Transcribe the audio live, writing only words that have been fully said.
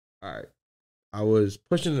All right. I was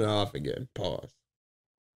pushing it off again. Pause.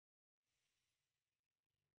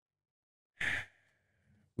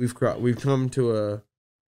 We've come to a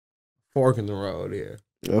fork in the road here.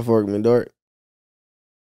 A fork in the dark.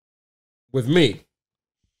 With me.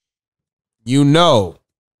 You know.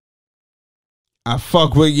 I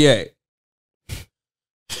fuck with Ye.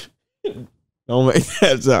 Don't make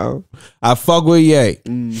that sound. I fuck with Ye.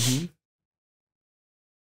 Mm-hmm.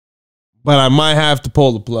 But I might have to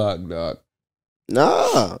pull the plug, dog.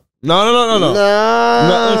 Nah. No.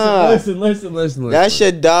 Nah. Listen. That's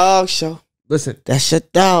your dog show. Listen. That's your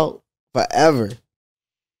dog forever.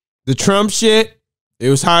 The Trump shit, it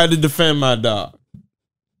was hard to defend my dog.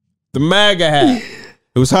 The MAGA hat,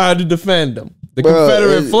 it was hard to defend them. The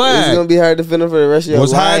Confederate flag. It's going to be hard to defend them for the rest of your life.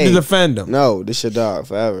 It was hard to defend them. No, this your dog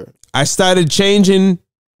forever. I started changing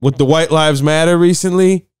with the White Lives Matter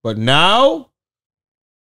recently, but now,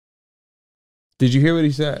 did you hear what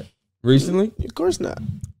he said recently? Of course not.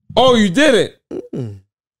 Oh, you didn't? Mm-mm.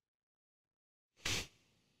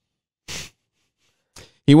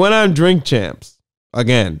 He went on Drink Champs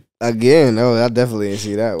again. Oh, I definitely didn't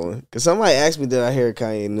see that one. Because somebody asked me, did I hear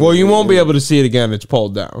Kanye news? Well, you won't be able to see it again. It's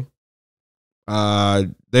pulled down.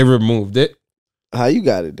 They removed it. How you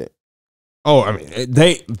got it then? Oh, I mean,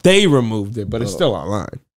 they removed it, but it's still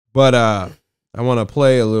online. But I want to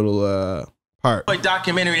play a little part. A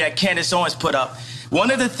documentary that Candace Owens put up.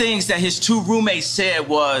 One of the things that his two roommates said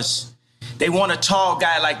was, they want a tall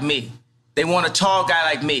guy like me. They want a tall guy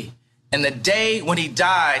like me. And the day when he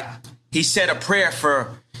died, he said a prayer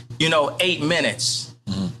for, 8 minutes.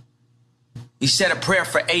 Mm-hmm. He said a prayer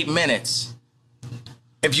for 8 minutes.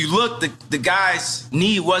 If you look, the guy's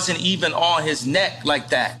knee wasn't even on his neck like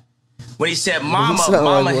that. When he said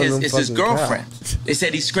mama is his girlfriend. They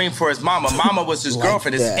said he screamed for his mama. Mama was his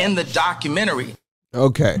girlfriend. It's in the documentary.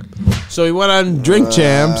 Okay. So he went on Drink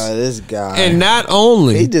Champs. This guy. And not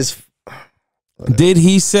only did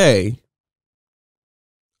he say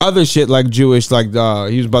other shit like Jewish, like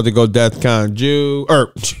he was about to go Death Con Jew,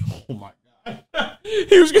 or oh my God.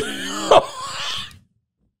 He was gonna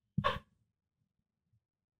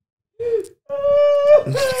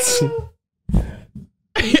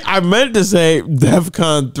I meant to say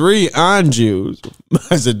DEFCON 3 on Jews.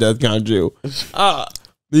 I said DEFCON Jew.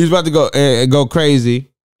 He's about to go crazy.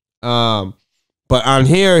 But on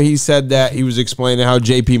here, he said that he was explaining how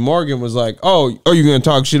JP Morgan was like, oh, are you going to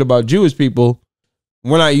talk shit about Jewish people?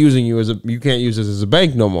 We're not using you you can't use this as a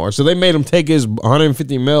bank no more. So they made him take his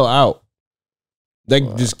 150 mil out. They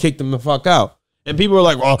just kicked him the fuck out. And people were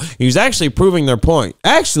like, well, he's actually proving their point.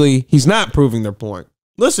 Actually, he's not proving their point.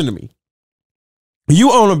 Listen to me.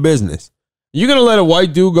 You own a business. You're going to let a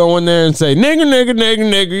white dude go in there and say, nigger,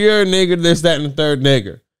 you're a nigger, this, that, and the third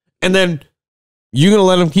nigger. And then you're going to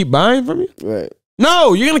let him keep buying from you? Right.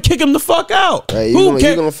 No, you're going to kick him the fuck out. Right. You're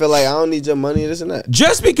going to feel like, I don't need your money, this and that.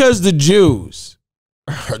 Just because the Jews,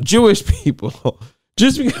 Jewish people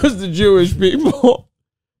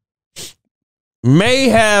may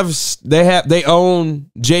have, they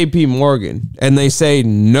own JP Morgan and they say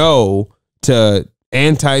no to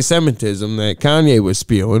anti-Semitism that Kanye was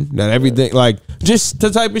spewing, that everything, like, just the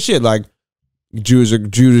type of shit, like,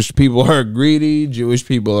 Jewish people are greedy, Jewish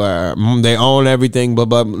people are, they own everything, blah,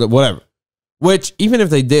 blah, blah, whatever. Which, even if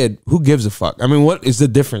they did, who gives a fuck? I mean, what is the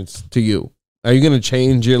difference to you? Are you going to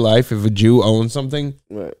change your life if a Jew owns something?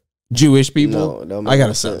 Right. Jewish people? No, I got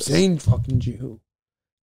to stop saying fucking Jew.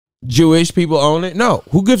 Jewish people own it? No,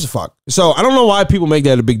 who gives a fuck? So, I don't know why people make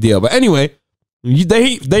that a big deal, but anyway,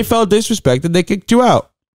 they felt disrespected. They kicked you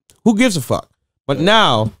out. Who gives a fuck? But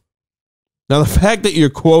now the fact that you're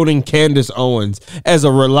quoting Candace Owens as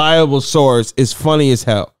a reliable source is funny as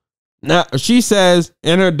hell. Now, she says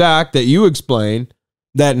in her doc that you explained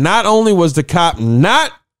that not only was the cop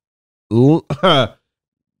not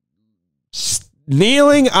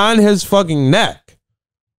kneeling on his fucking neck,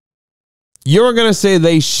 you're going to say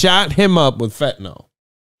they shot him up with fentanyl.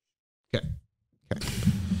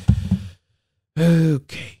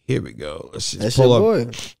 Okay, here we go. Let's just pull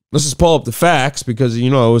up the facts because it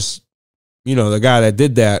was the guy that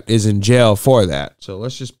did that is in jail for that. So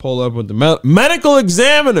let's just pull up what the medical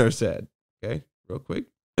examiner said. Okay, real quick.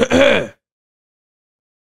 The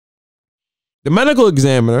medical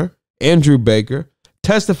examiner, Andrew Baker,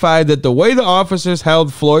 testified that the way the officers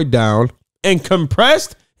held Floyd down and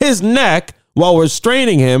compressed his neck while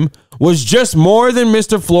restraining him was just more than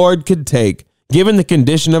Mr. Floyd could take, given the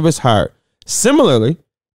condition of his heart. Similarly,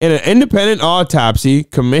 in an independent autopsy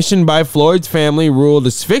commissioned by Floyd's family ruled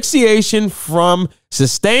asphyxiation from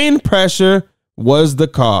sustained pressure was the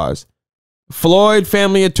cause. Floyd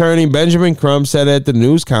family attorney Benjamin Crumb said at the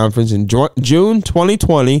news conference in June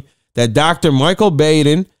 2020 that Dr. Michael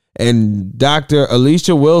Baden and Dr.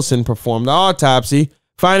 Alicia Wilson performed the autopsy,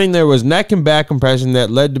 finding there was neck and back compression that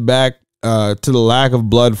led to the lack of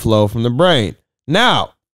blood flow from the brain.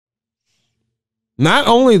 Now, not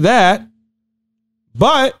only that,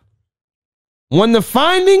 but when the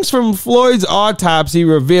findings from Floyd's autopsy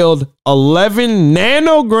revealed 11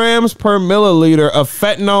 nanograms per milliliter of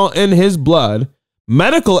fentanyl in his blood,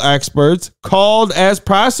 medical experts called as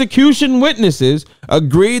prosecution witnesses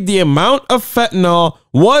agreed the amount of fentanyl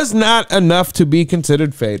was not enough to be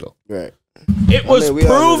considered fatal. Right. It was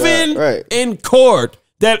proven in court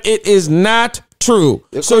that it is not true.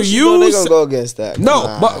 So they're gonna go against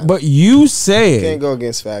that. But you say you can't go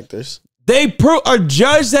against factors. A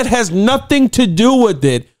judge that has nothing to do with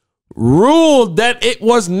it ruled that it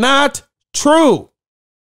was not true.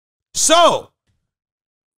 So,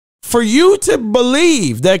 for you to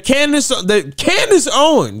believe that Candace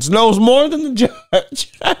Owens knows more than the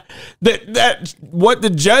judge, that what the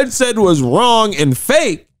judge said was wrong and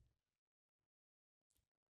fake,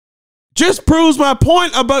 just proves my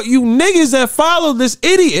point about you niggas that follow this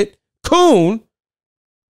idiot coon.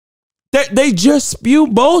 That they just spew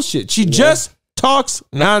bullshit. She just talks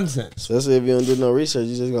nonsense. Especially if you don't do no research,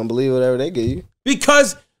 you're just gonna believe whatever they give you.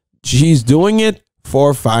 Because she's doing it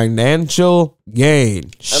for financial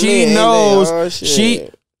gain. She knows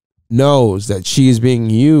that she is being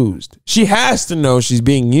used. She has to know she's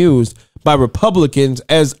being used by Republicans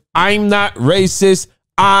as I'm not racist.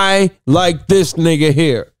 I like this nigga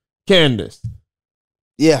here. Candace.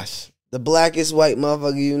 Yes. The blackest white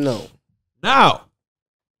motherfucker you know. Now,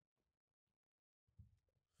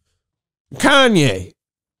 Kanye.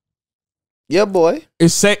 Yeah, boy.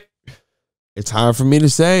 It's hard for me to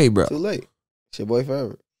say, bro. Too late. It's your boy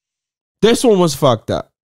forever. This one was fucked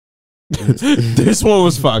up. This one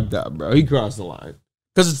was fucked up, bro. He crossed the line.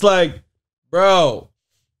 Because it's like, bro,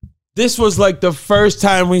 this was like the first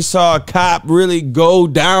time we saw a cop really go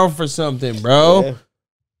down for something, bro. Yeah.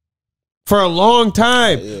 For a long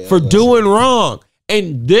time. For doing wrong.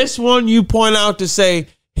 And this one you point out to say,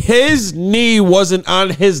 his knee wasn't on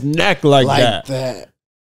his neck like that.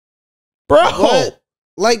 Bro. What?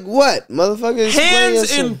 Like what? Motherfucker,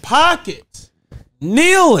 hands in pockets.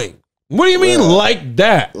 Kneeling. What do you mean like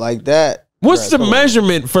that? Like that. What's the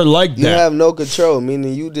measurement for like that? You have no control,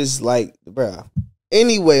 meaning you just like, bro,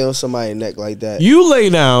 anyway on somebody's neck like that. You lay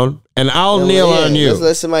down and I'll kneel on you. Let's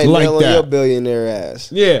let somebody kneel on your billionaire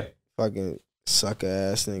ass. Yeah. Fucking sucker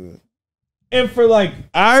ass nigga. And for like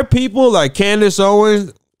our people like Candace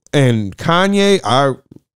Owens and Kanye, our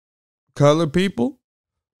colored people,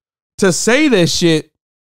 to say this shit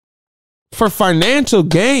for financial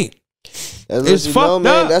gain. It's fucked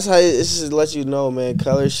up. That's how this just let you know, man.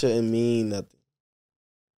 Color shouldn't mean nothing.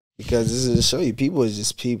 Because this is to show you people is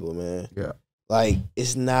just people, man. Yeah. Like,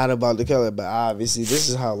 it's not about the color, but obviously this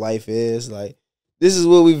is how life is. Like, this is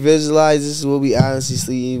what we visualize. This is what we honestly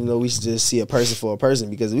see, even though we should just see a person for a person.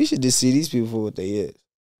 Because we should just see these people for what they is.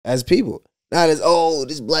 As people. Not as, oh,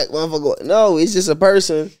 this black motherfucker. No, it's just a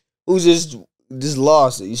person who just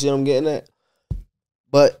lost it. You see what I'm getting at?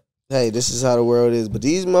 But, hey, this is how the world is. But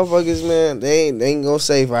these motherfuckers, man, they ain't gonna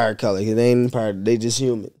say fire color because they ain't part of, they just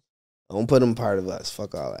human. Don't put them part of us.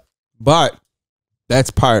 Fuck all that. But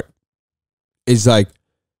that's part. It's like,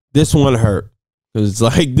 this one hurt. Because it's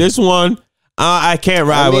like, this one, I can't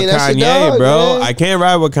ride with Kanye, dog, bro. Man. I can't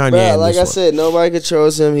ride with Kanye. Bro, like I said, nobody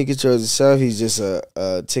controls him. He controls himself. He's just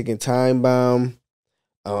a ticking time bomb.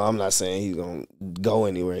 I'm not saying he's gonna go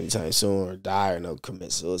anywhere anytime soon or die or no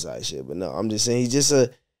commit suicide shit. But no, I'm just saying he's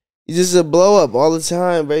just a blow up all the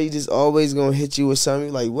time, bro. He just always gonna hit you with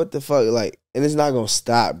something like what the fuck, like, and it's not gonna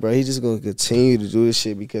stop, bro. He's just gonna continue to do this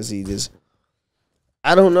shit because he just,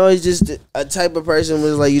 I don't know. He's just a type of person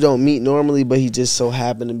was like you don't meet normally, but he just so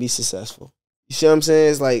happened to be successful. You see what I'm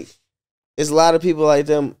saying? It's like, it's a lot of people like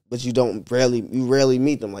them, but you rarely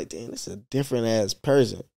meet them. Like, damn, this is a different ass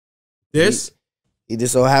person. He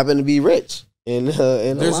just so happened to be rich. There's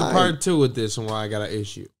a part 2 with this and why I got an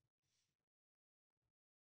issue.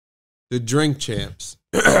 The drink champs.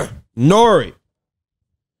 Nori.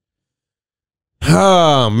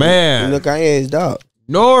 Oh, man. You know Kanye's dog.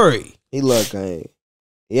 Nori. He loved Kanye.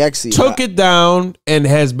 He actually took it down and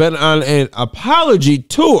has been on an apology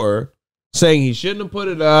tour saying he shouldn't have put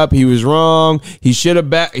it up. He was wrong. He should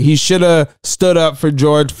have stood up for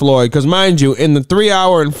George Floyd. Because mind you, in the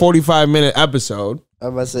 3-hour and 45-minute episode, I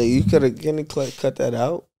was about to say, you could have, can he cut that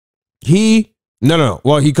out? No.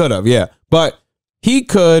 Well, he could have, yeah. But he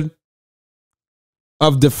could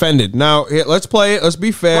of defendant. Now, let's play it. Let's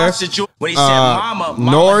be fair. When he said mama,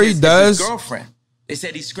 Nori his girlfriend. They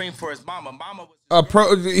said he screamed for his mama. Mama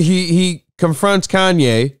was he confronts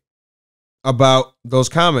Kanye about those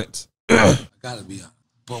comments. I gotta be honest.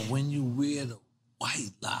 But when you wear the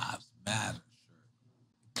White Lives Matter shirt,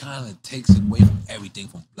 it kind of takes away from everything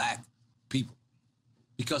from black people.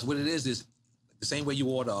 Because what it is the same way you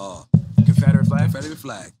wore the Confederate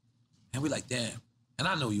flag. And we like, damn. And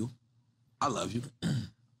I know you. I love you.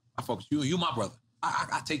 I fuck with you. You my brother.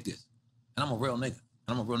 I take this. And I'm a real nigga.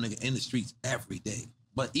 And I'm a real nigga in the streets every day.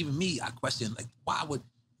 But even me, I question, like, why would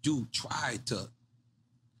you try to,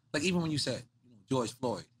 like, even when you said, George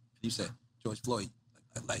Floyd, you said, George Floyd,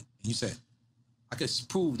 like, and you said, I could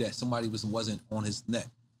prove that somebody wasn't on his neck.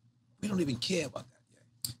 We don't even care about that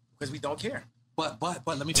yet. Because we don't care. But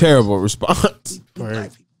let me. Terrible response. We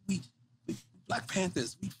black people, we Black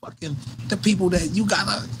Panthers, we fucking the people that you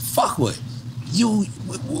gotta fuck with.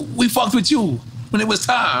 We fucked with you when it was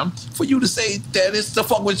time for you to say that it's to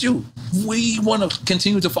fuck with you. We want to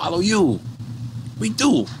continue to follow you. We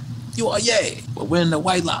do. You are yay. But when the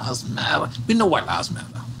White Lives Matter, we know White Lives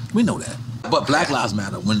Matter. We know that. But Black Lives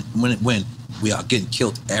Matter, when we are getting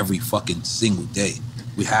killed every fucking single day,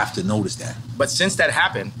 we have to notice that. But since that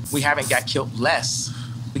happened, we haven't got killed less.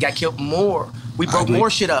 We got killed more. We broke more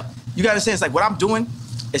shit up. You gotta say, it's like what I'm doing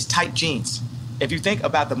is tight jeans. If you think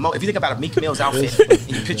about if you think about a Meek Mill's outfit and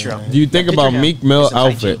you picture him. Do you think about Meek Mill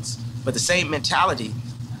outfits? But the same mentality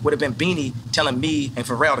would have been Beanie telling me and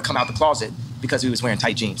Pharrell to come out the closet because he was wearing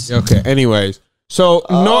tight jeans. Okay, anyways. So,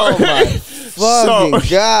 oh my fucking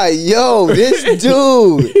God. Yo, this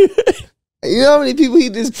dude. You know how many people he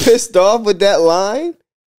just pissed off with that line?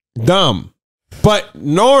 Dumb. But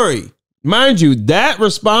Nori, mind you, that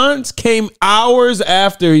response came hours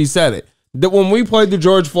after he said it. That when we played the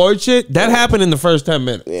George Floyd shit, that happened in the first 10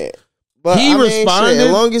 minutes. Yeah. But he responded. Shit,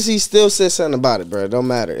 as long as he still said something about it, bro, it don't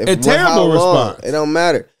matter. A terrible response. It don't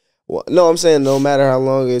matter. Well, no, I'm saying no matter how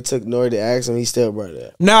long it took Nori to ask him, he still brought it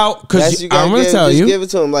up. Now, because I'm going to tell you. Give it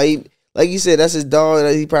to him. Like you said, that's his dog.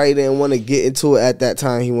 He probably didn't want to get into it at that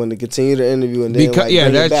time. He wanted to continue the interview and then bring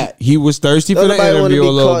it back. He was thirsty for the interview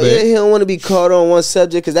a little bit. Yeah, he don't want to be caught on one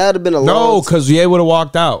subject because that would have been a long No, because Ye would have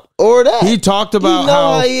walked out. Or that. He talked about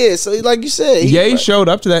how he is. So like you said. Ye showed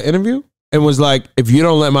up to that interview and was like, if you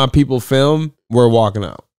don't let my people film, we're walking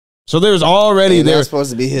out. So there's already that's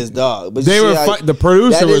supposed to be his dog. But they were the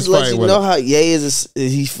producer was fighting with him. You know how Ye is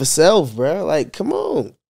he's for self, bro. Like, come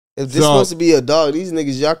on. If this is supposed to be a dog, these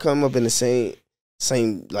niggas, y'all come up in the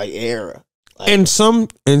same like era. Like, in some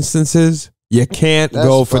instances, you can't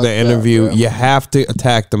go for the interview. You have to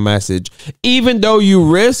attack the message, even though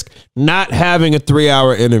you risk not having a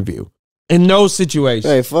 3-hour interview. In no situation.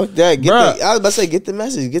 Hey, fuck that. I was about to say, get the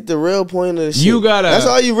message. Get the real point of the shit. That's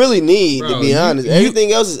all you really need, to be honest.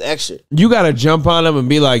 Everything else is extra. You got to jump on them and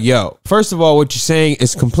be like, yo, first of all, what you're saying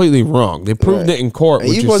is completely wrong. They proved it in court.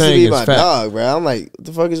 What you're saying is fact. You supposed to be my dog, bro. I'm like, what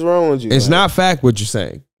the fuck is wrong with you? It's not fact what you're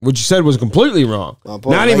saying. What you said was completely wrong.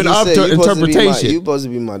 Not even up to interpretation. You supposed to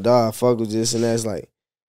be my dog. Fuck with this and that's like,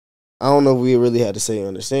 I don't know if we really had to say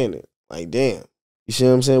understand it. Like, damn. You see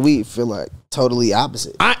what I'm saying? We feel like totally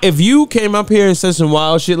opposite. If you came up here and said some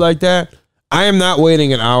wild shit like that, I am not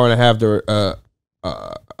waiting an hour and a half to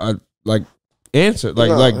answer,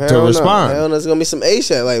 to respond. Hell no, it's gonna be some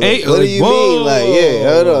A-shit. Like, what do you mean? Like,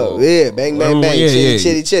 yeah, hold up, yeah, bang, bang, bang,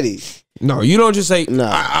 chitty, chitty. No, you don't just say. No,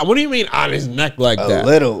 what do you mean on his neck like that? A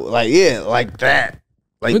little, like like that.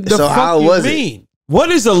 Like, what the fuck how was it? What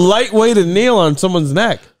is a light way to kneel on someone's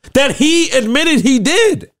neck that he admitted he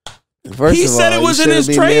did? First he said it was in his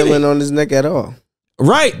training. Kneeling on his neck at all.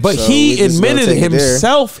 Right, but so he admitted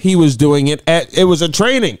himself he was doing it it was a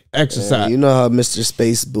training exercise. Man, you know how Mr.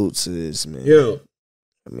 Space Boots is, man. Yeah.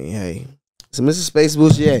 I mean, hey. So Mr. Space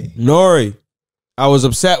Boots, Nori, I was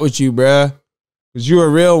upset with you, bruh. Because you a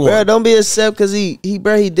real one. Bruh, don't be upset because he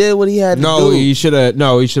did what he had to do. No, he should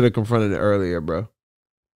have confronted it earlier, bro.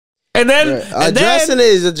 And then, addressing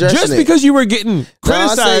it. Just because you were getting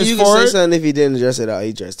criticized you for can it. Say something if he didn't address it out.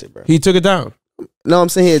 He addressed it, bro. He took it down. No, I'm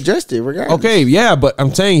saying he addressed it regardless. Okay, yeah, but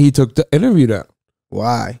I'm saying he took the interview down.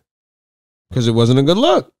 Why? Because it wasn't a good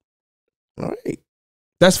look. All right.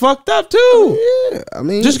 That's fucked up too. Yeah, I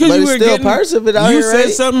mean, just because you were still parts of it out here. You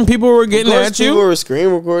said something, people were getting at you. People were screen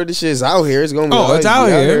recording. This shit's out here. It's gonna be. It's out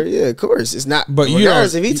here. Yeah, of course. It's not. But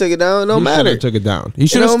regardless, if he took it down, it don't matter. He took it down. He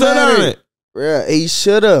should have stood on it. Yeah, he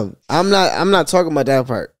should have. I'm not talking about that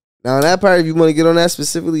part. Now that part, if you want to get on that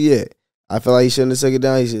specifically, yeah, I feel like he shouldn't have took it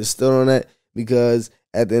down. He should have stood on that because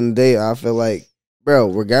at the end of the day, I feel like, bro,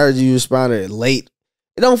 regardless you responded late,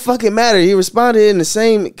 it don't fucking matter. He responded in the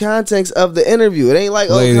same context of the interview. It ain't like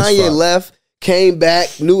Kanye left. came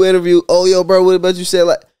back, new interview. Oh, yo, bro, what about you said?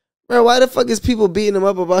 Like, bro, why the fuck is people beating him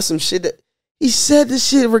up about some shit that he said the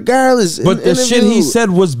shit regardless? But the shit he said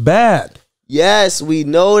was bad. Yes, we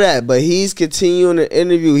know that, but he's continuing the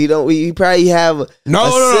interview. He probably have a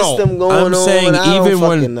system going on. I'm saying even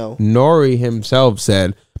when know. Nori himself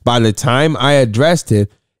said, by the time I addressed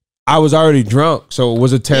it, I was already drunk, so it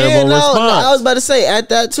was a terrible response. No, I was about to say at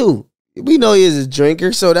that too. We know he is a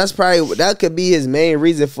drinker, so that could be his main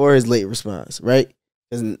reason for his late response, right?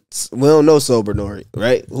 Because we don't know sober Nori,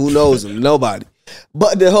 right? Who knows him? Nobody.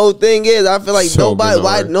 But the whole thing is, I feel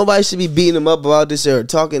like nobody should be beating him up about this or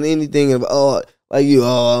talking anything about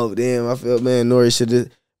damn, I feel Nori should have,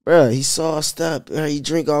 bro. He sauced up, bro. He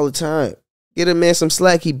drink all the time. Get a man some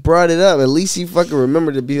slack. He brought it up. At least he fucking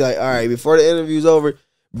remembered to be like, all right, before the interview's over,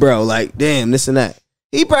 bro. Like, damn, this and that.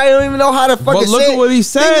 He probably don't even know how to fucking say it. But look at what he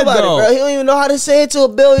said, though. Bro. He don't even know how to say it to a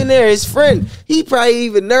billionaire, his friend. He probably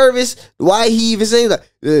even nervous. Why he even saying like,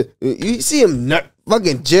 you see him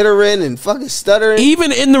fucking jittering and fucking stuttering.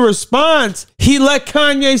 Even in the response, he let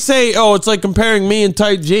Kanye say, "Oh, it's like comparing me and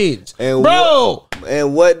tight jeans." And bro,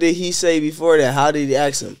 and what did he say before that? How did he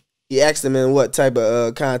ask him? He asked him in what type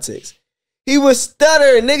of context? He was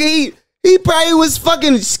stuttering, nigga. He probably was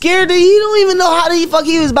fucking scared. He don't even know how he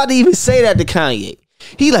was about to even say that to Kanye.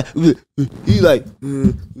 He like, come on,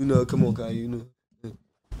 Kanye, you know.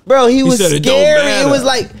 Bro, he was scared. It was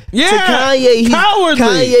like, to Kanye,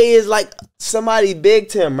 Kanye is like somebody big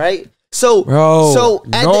to him, right? So, at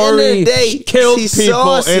the end of the day, killed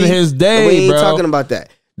people in his day, we ain't talking about that.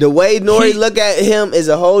 The way Nori look at him is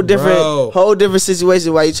a whole different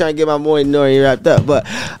situation. Why you trying to get my boy Nori wrapped up? But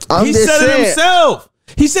he said it himself.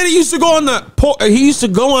 He said he used to go on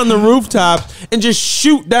the rooftop and just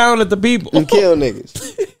shoot down at the people and kill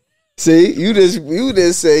niggas. See, you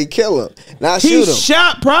just say kill him, not shoot him. He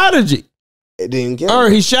shot Prodigy. It didn't kill him. Or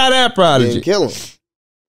he shot at Prodigy. Didn't kill him.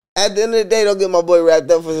 At the end of the day, don't get my boy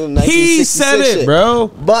wrapped up for some 1966 He said it, shit. bro.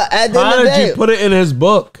 But at the end of the day, put it in his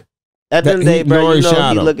book. At the end of the day, bro, you know,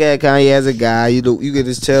 he look at Kanye as a guy. You can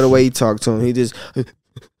just tell the way he talked to him. He just...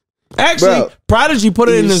 Actually, bro, Prodigy put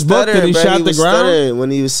it in his book that he shot the ground. When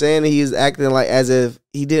he was saying he was acting like as if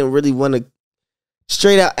he didn't really want to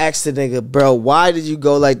straight out ask the nigga, bro, why did you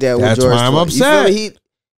go like that with George Floyd? That's why I'm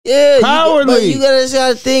upset. Cowardly. You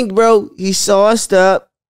gotta think, bro. He sauced up.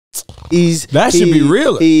 That should be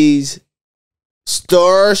real. He's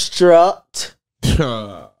starstruck.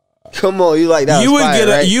 Come on, you like that? You would fire, get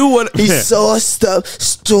right? You would. He sauced up.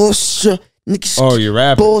 Starstruck. Oh, you're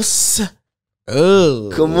rapping. Boss.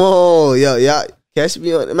 Oh, come on, yo, y'all catch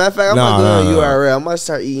me on. Matter of fact, I'm not doing URL. I'm gonna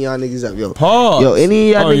start eating y'all niggas up, yo. Pause. Yo,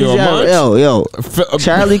 any of y'all niggas, yo,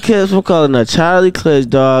 Charlie Clips. I'm calling out Charlie Clips,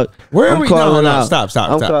 dog. Where are we calling out? Stop.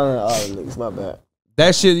 I'm calling out all the niggas. My bad.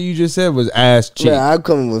 That shit you just said was ass cheap. Yeah, I'm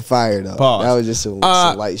coming with fire though. Pause. That was just some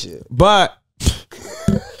light shit.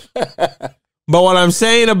 But what I'm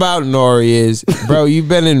saying about Nori is, bro, you've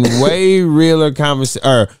been in way realer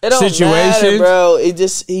situations, matter, bro.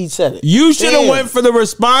 He said it. You should have went for the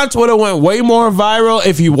response. Would have went way more viral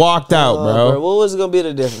if you walked out, bro. What was gonna be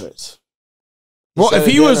the difference? Well, if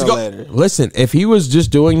he was if he was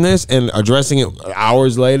just doing this and addressing it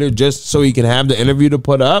hours later, just so he can have the interview to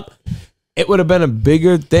put up, it would have been a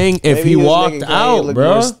bigger thing if he walked out,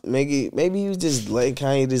 bro. Maybe he was just letting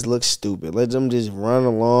Kanye just look stupid. Let them just run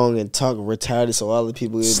along and talk retarded so all the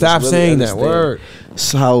people stop really saying that word.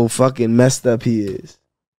 So how fucking messed up he is.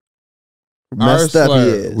 Messed up he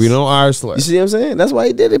is. We know our slur. You see what I'm saying? That's why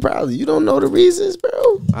he did it probably. You don't know the reasons,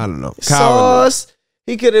 bro. I don't know. Sauce.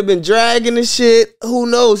 He could have been dragging the shit. Who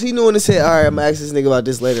knows? He knew when to say, all right, I'm gonna ask this nigga about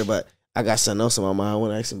this later, but I got something else in my mind. I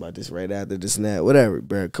want to ask him about this right after this and that. Whatever,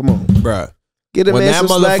 bro. Come on. Bro. Get a when man that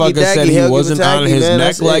some motherfucker said he wasn't on his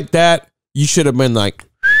neck like that, you should have been like,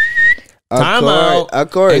 time out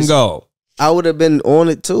and go. I would have been on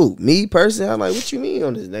it too. Me personally, I'm like, what you mean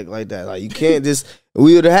on his neck like that? Like, you can't just,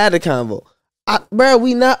 we would have had a convo. Bro,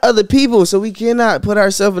 we not other people, so we cannot put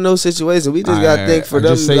ourselves in those situations. We just got to think for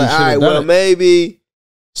them to be like, all right, well, maybe.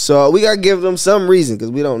 So we got to give them some reason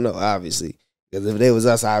because we don't know, obviously. Because if they was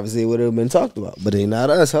us, obviously it would have been talked about. But they not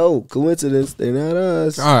us. Coincidence, they not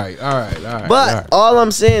us. All right. But all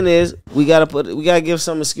I'm saying is we gotta give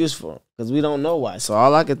some excuse for him because we don't know why. So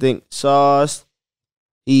all I can think, Sauce,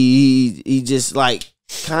 he just like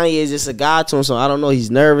Kanye is just a guy to him. So I don't know. He's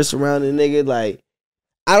nervous around the nigga. Like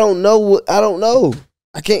I don't know.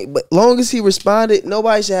 I can't. But long as he responded,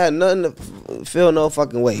 nobody should have nothing to feel no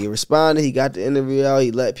fucking way. He responded. He got the interview out.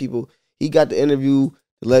 He got the interview.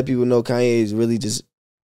 To let people know Kanye is really just,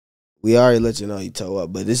 we already let you know he toe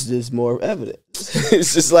up, but this is just more evidence.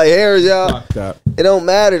 It's just like, Harris, y'all. It don't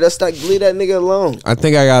matter. Let's not leave that nigga alone. I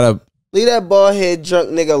think I got Leave that bald head drunk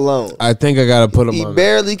nigga alone. I think I gotta put him He on.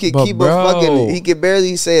 barely could But keep bro. a fucking. He could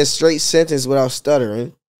barely say a straight sentence without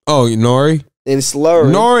stuttering Oh, Nori? and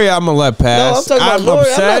slurring. Nori, I'm gonna let No, pass. I'm talking about Nori.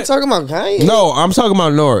 upset. I'm not talking about Kanye. No, I'm talking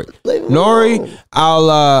about Nori. Leave him Nori,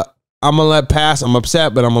 alone. I'm gonna let pass. I'm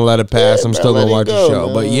upset, but I'm gonna let it pass. Yeah, I'm bro, still gonna let it watch go, the show.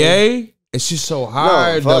 man. But Ye, it's just so No,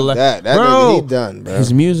 hard. fuck to let, that. That bro, nigga, he done, bro.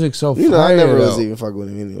 his music's so You know, fire. I never was though. even fucking with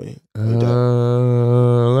him anyway. He done.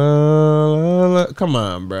 Come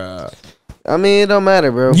on, bro. I mean, it don't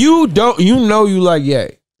matter, bro. You know you like Ye.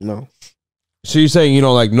 No, So you're saying you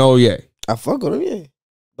don't like no Ye? I fuck with him, yeah,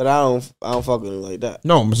 but I don't fuck with him like that.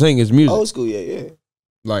 No, I'm saying his music. Old school, yeah.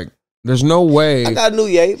 Like, there's no way. I got a new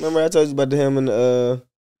Ye. Remember I told you about him and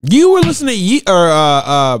You were listening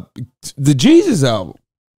to the Jesus album.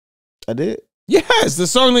 I did. Yes, the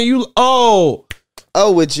song that you.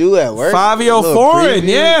 Oh, with you at work? Fabio Little Foreign. preview?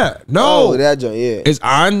 Yeah. No. Oh, that joint, yeah. It's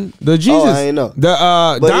on the Jesus. Oh, I ain't know.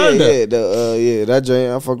 The But Donda. that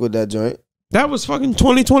joint. I fuck with that joint. That was fucking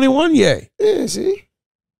 2021 Ye. Yeah, see?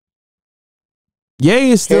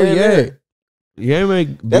 Ye is still Here and Ye. there. Ye make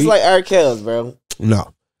That's beat- like R. Kelly's, bro.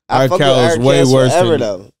 No. I R. fuck with Kelly's R. way Kelly's worse forever,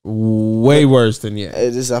 than though. way worse than Ye.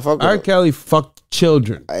 It's just, I fuck with R. him. Kelly fucked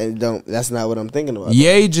children. I don't. That's not what I'm thinking about.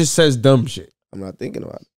 Ye just says dumb shit. I'm not thinking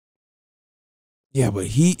about it. Yeah, but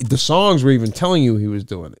the songs were even telling you he was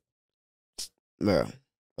doing it. No.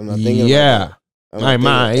 I'm not thinking Yeah. about that. I'm not My thinking-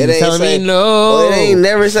 mind It is ain't telling say- me no. Oh, it ain't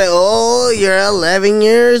never say, oh, you're 11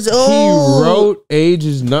 years He old. wrote age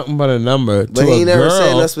is nothing but a number But to he a never said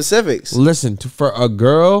girl. no specifics. Listen, for a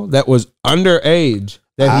girl that was underage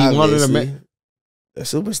that he wanted to make. Obviously. A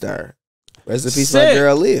superstar. Rest in peace, Sick. my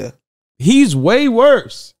girl Leah. He's way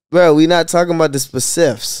worse. Bro, we not talking about the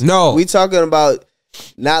specifics. No. We talking about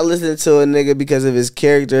not listening to a nigga because of his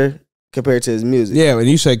character compared to his music. Yeah, and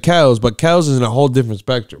you said Kels, but Kels is in a whole different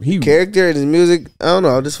spectrum. He Character and his music, I don't know.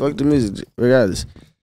 I'll just fuck the music regardless.